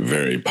 very,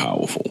 very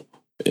powerful.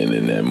 And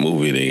in that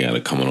movie, they got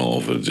her coming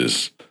off as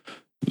just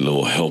a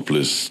little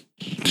helpless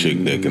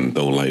chick that can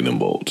throw lightning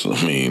bolts.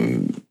 I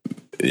mean,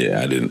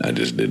 yeah, I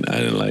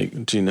didn't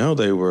like. Do you know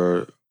they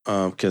were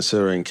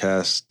considering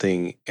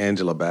casting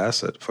Angela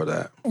Bassett for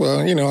that?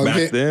 Well, you know,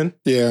 Back then?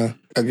 Yeah.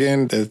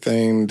 Again, the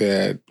thing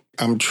that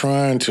I'm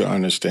trying to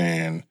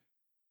understand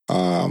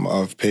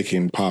of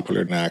picking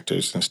popular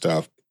actors and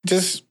stuff,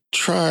 just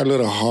try a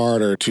little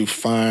harder to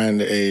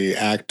find a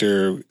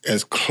actor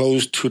as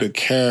close to the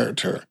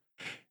character.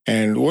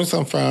 And once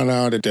I found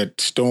out that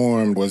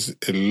Storm was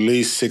at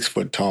least 6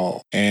 foot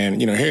tall,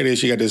 and, you know, here it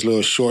is, you got this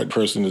little short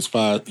person that's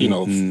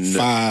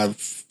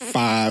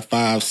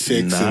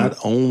 5'6". Not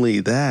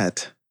only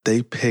that,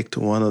 they picked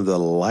one of the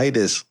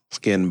lightest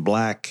skinned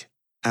black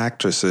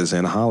actresses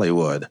in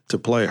Hollywood to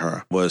play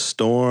her. Was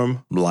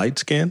Storm light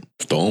skinned?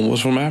 Storm was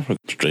from Africa,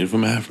 straight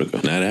from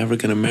Africa. Not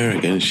African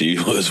American. She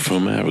was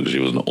from Africa. She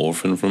was an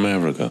orphan from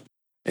Africa.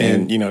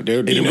 And you know,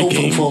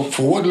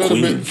 for what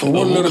little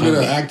bit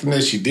of acting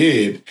that she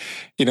did,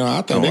 you know,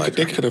 I thought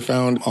they could have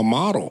found a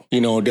model, you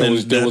know,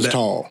 that was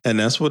tall. And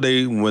that's what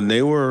when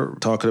they were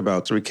talking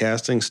about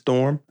recasting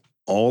Storm,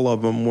 all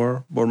of them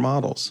were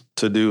models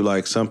to do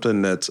like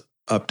something that's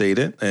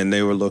updated. And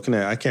they were looking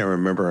at, I can't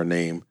remember her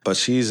name, but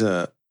she's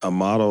a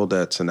model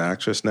that's an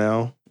actress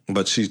now,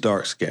 but she's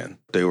dark skinned.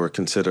 They were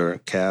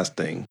considering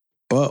casting.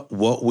 But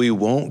what we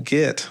won't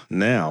get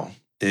now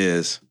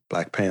is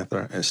Black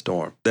Panther and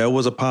Storm. That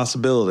was a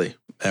possibility.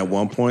 At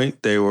one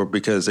point,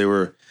 because they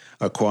were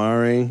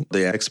acquiring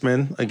the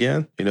X-Men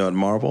again, you know, at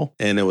Marvel,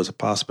 and it was a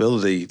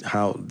possibility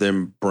how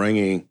them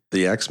bringing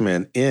the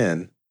X-Men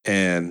in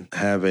and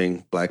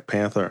having Black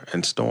Panther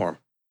and Storm.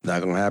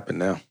 Not going to happen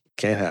now.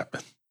 Can't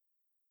happen.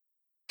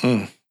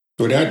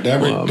 Well, that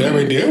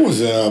right there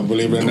was,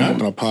 believe it or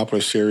not, a popular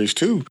series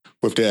too,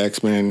 with the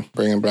X-Men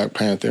bringing Black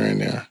Panther in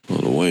there. Well,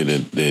 the way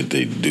that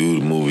they do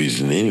the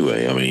movies in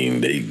anyway, I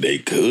mean, they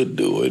could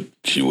do it.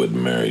 She wouldn't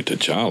marry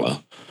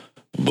T'Challa,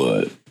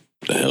 but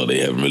the hell, they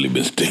haven't really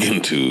been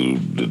sticking to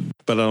the.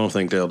 But I don't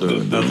think they'll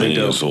do it. I think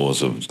they'll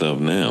source of stuff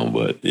now.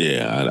 But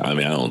yeah, I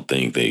mean, I don't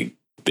think they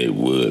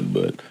would,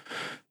 but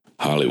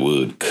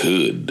Hollywood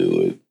could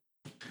do it.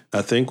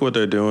 I think what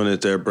they're doing is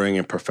they're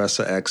bringing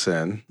Professor X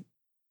in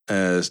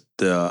as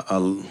the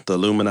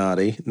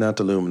Illuminati, not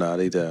the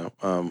Illuminati,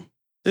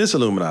 it's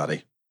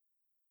Illuminati.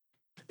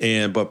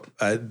 But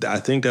I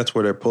think that's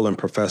where they're pulling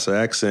Professor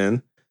X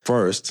in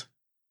first,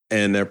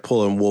 and they're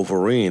pulling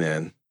Wolverine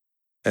in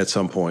at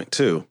some point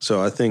too.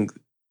 So I think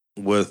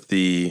with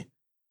the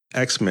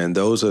X-Men,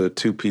 those are the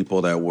two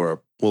people that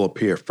will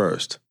appear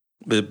first,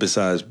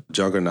 besides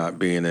Juggernaut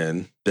being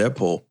in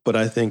Deadpool. But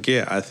I think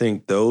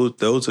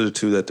those are the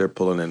two that they're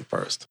pulling in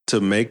first to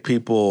make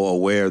people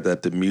aware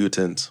that the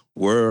mutants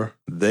were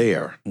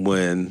there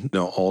when, you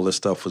know, all this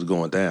stuff was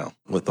going down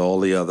with all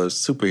the other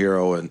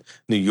superhero in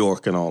New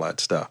York and all that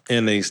stuff.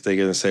 And they're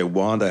going to say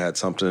Wanda had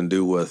something to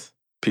do with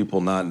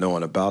people not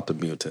knowing about the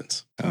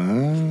mutants.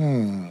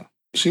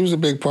 She was a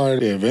big part of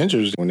the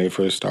Avengers when they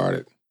first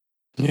started.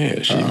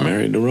 Yeah, she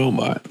married the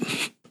robot.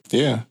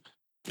 Yeah.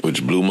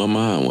 Which blew my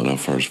mind when I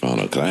first found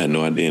out, because I had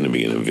no idea in the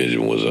beginning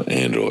Vision was an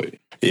android.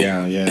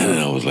 Yeah. And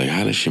I was like,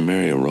 how did she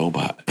marry a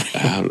robot?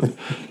 How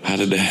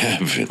did that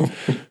happen?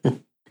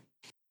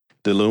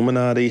 The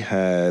Illuminati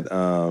had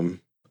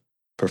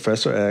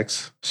Professor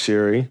X,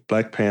 Shuri,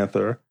 Black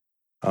Panther,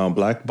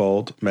 Black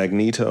Bolt,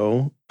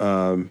 Magneto,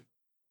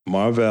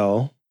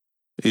 Marvel.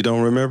 You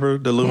don't remember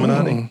the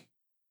Illuminati?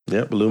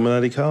 Yep,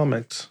 Illuminati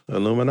Comics.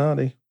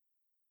 Illuminati.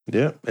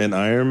 Yep, and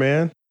Iron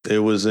Man. It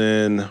was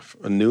in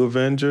New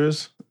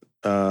Avengers.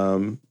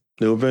 New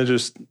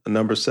Avengers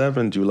number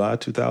 7, July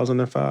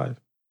 2005.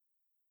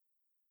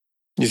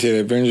 You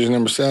said Avengers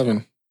number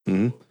 7?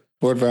 Mm-hmm.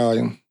 What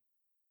volume?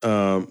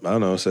 I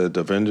don't know. It said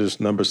Avengers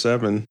number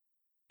 7.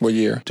 What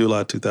year?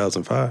 July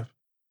 2005.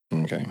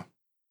 Okay.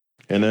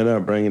 And they're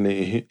not bringing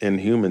the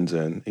Inhumans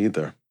in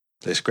either.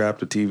 They scrapped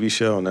the TV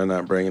show and they're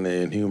not bringing the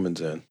Inhumans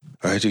in.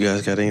 All right, you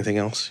guys got anything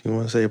else you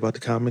want to say about the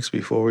comics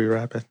before we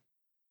wrap it?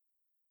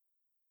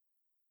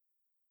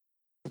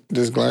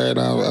 Just glad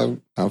I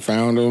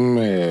found them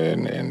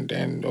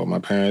and or my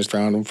parents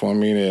found them for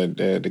me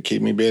to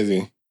keep me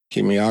busy,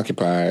 keep me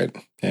occupied.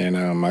 And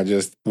I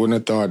just wouldn't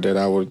have thought that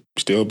I would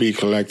still be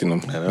collecting them.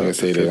 Like I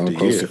say, they're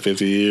close to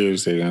 50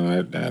 years. I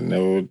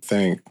never would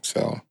think.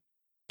 So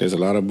there's a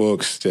lot of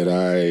books that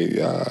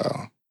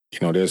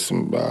there's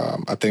some,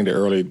 I think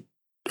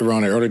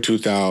around the early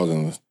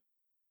 2000s,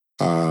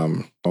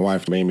 my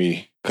wife made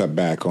me cut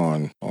back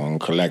on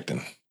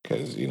collecting.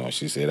 Because, you know,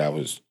 she said I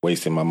was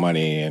wasting my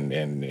money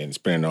and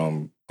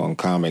spending on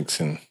comics.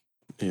 And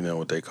you know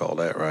what they call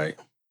that, right?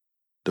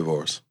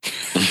 divorce.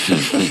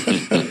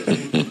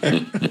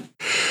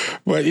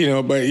 But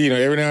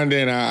every now and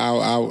then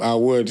I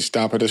would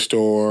stop at a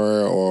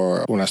store,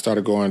 or when I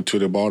started going to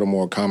the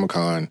Baltimore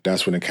Comic-Con,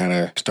 that's when it kind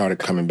of started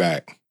coming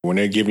back. When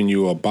they're giving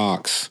you a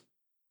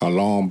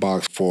long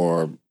box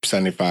for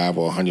 $75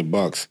 or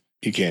 $100,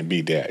 you can't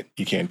beat that.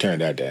 You can't turn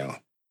that down.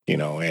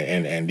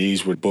 And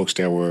these were books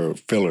that were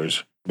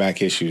fillers,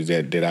 back issues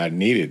that I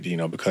needed,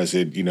 because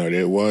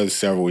there was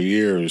several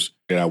years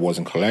that I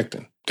wasn't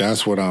collecting.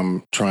 That's what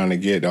I'm trying to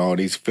get, all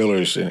these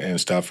fillers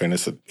and stuff. And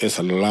it's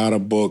a lot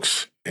of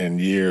books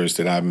and years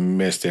that I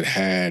missed that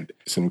had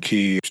some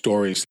key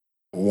stories.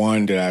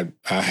 One that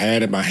I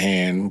had in my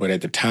hand, but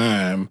at the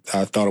time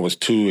I thought it was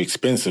too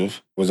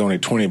expensive. It was only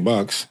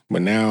 $20.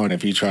 But now,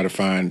 if you try to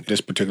find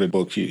this particular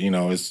book,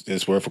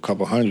 it's worth a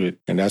couple $100.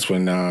 And that's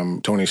when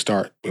Tony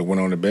Stark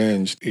went on the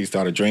binge. He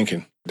started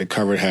drinking. The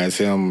cover has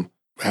him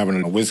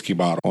having a whiskey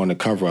bottle on the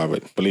cover of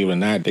it. Believe it or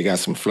not, they got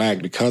some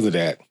flack because of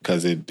that.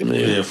 Because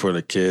for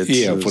the kids.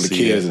 Yeah, for the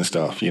kids and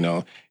stuff.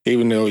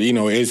 Even though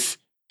it's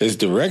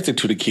directed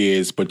to the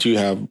kids, but you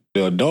have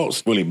the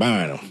adults really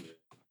buying them.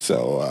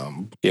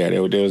 So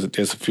there's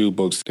a few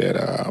books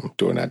that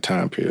during that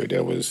time period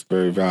that was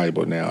very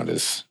valuable. Now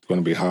that's going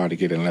to be hard to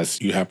get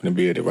unless you happen to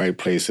be at the right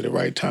place at the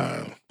right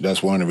time.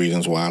 That's one of the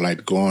reasons why I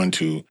like going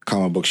to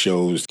comic book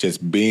shows.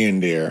 Just being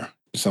there.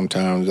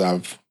 Sometimes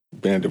I've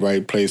been at the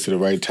right place at the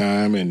right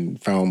time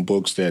and found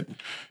books that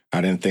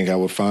I didn't think I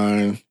would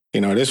find.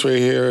 This right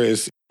here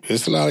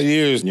it's a lot of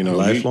years,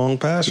 Lifelong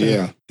passion.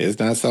 Yeah. It's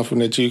not something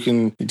that you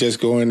can just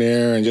go in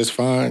there and just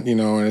find,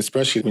 and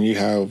especially when you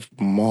have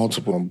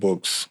multiple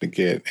books to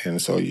get.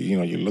 And so,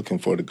 you're looking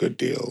for the good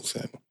deals.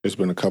 And there's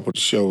been a couple of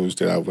shows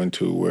that I went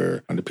to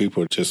where the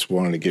people just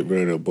wanted to get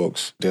rid of their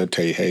books. They'll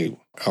tell you, hey,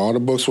 all the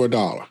books were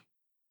 $1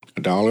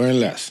 and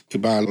less. You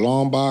buy a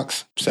long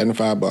box,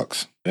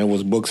 $75. There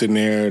was books in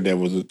there that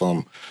was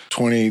from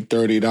 $20,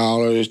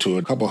 $30 to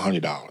a couple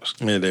 $100.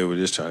 Yeah, they were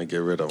just trying to get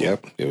rid of them.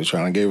 Yep, they were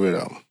trying to get rid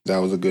of them. That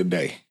was a good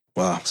day.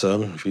 Wow.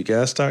 So if you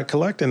guys start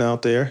collecting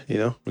out there,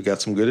 we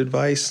got some good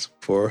advice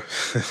for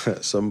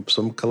some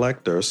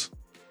collectors.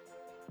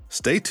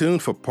 Stay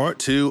tuned for part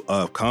 2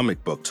 of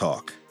Comic Book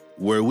Talk,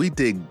 where we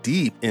dig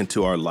deep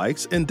into our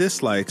likes and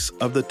dislikes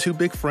of the Too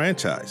Big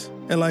franchise.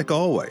 And like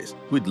always,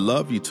 we'd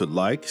love you to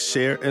like,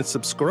 share, and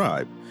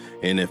subscribe.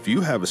 And if you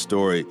have a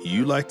story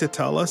you'd like to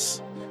tell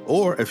us,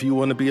 or if you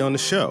want to be on the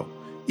show,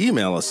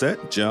 email us at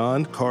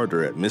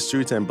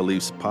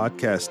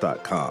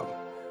johncarter@mysteriesandbeliefspodcast.com.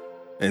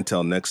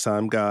 Until next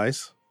time,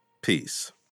 guys, peace.